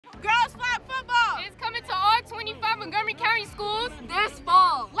Montgomery County schools this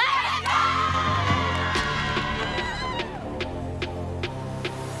fall. Let's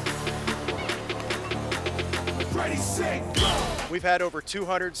go! Ready, set, go! We've had over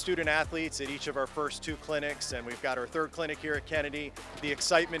 200 student athletes at each of our first 2 clinics, and we've got our 3rd clinic here at Kennedy. The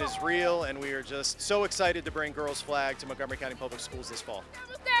excitement is real, and we are just so excited to bring girls flag to Montgomery County Public Schools this fall.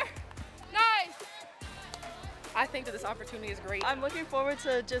 Almost there. Nice. I think that this opportunity is great. I'm looking forward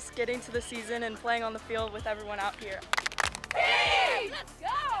to just getting to the season and playing on the field with everyone out here. Hey, let's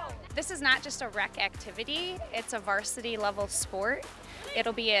go! This is not just a rec activity, it's a varsity level sport.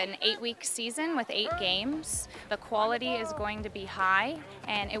 It'll be an 8-week season with 8 games. The quality is going to be high,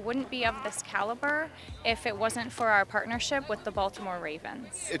 and it wouldn't be of this caliber if it wasn't for our partnership with the Baltimore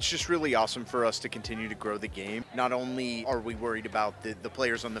Ravens. It's just really awesome for us to continue to grow the game. Not only are we worried about the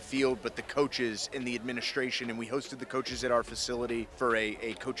players on the field, but the coaches and the administration, and we hosted the coaches at our facility for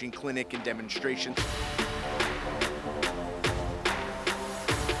a coaching clinic and demonstration.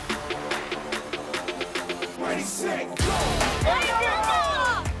 Ready, set, go!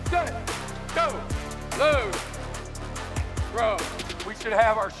 Set, go, load, throw. We should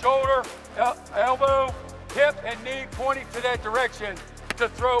have our shoulder, elbow, hip, and knee pointing to that direction to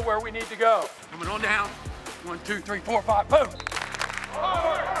throw where we need to go. Coming on down. 1, 2, 3, 4, 5, boom.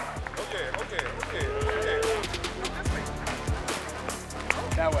 Okay.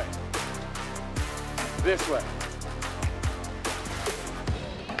 That way. This way.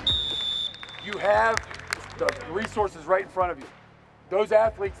 You have the resources right in front of you. Those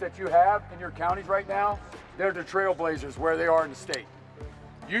athletes that you have in your counties right now, they're the trailblazers where they are in the state.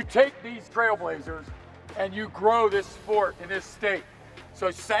 You take these trailblazers and you grow this sport in this state. So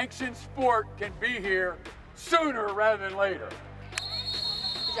sanctioned sport can be here sooner rather than later.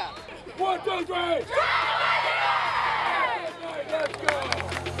 Good job. 1, 2, 3! Let's go!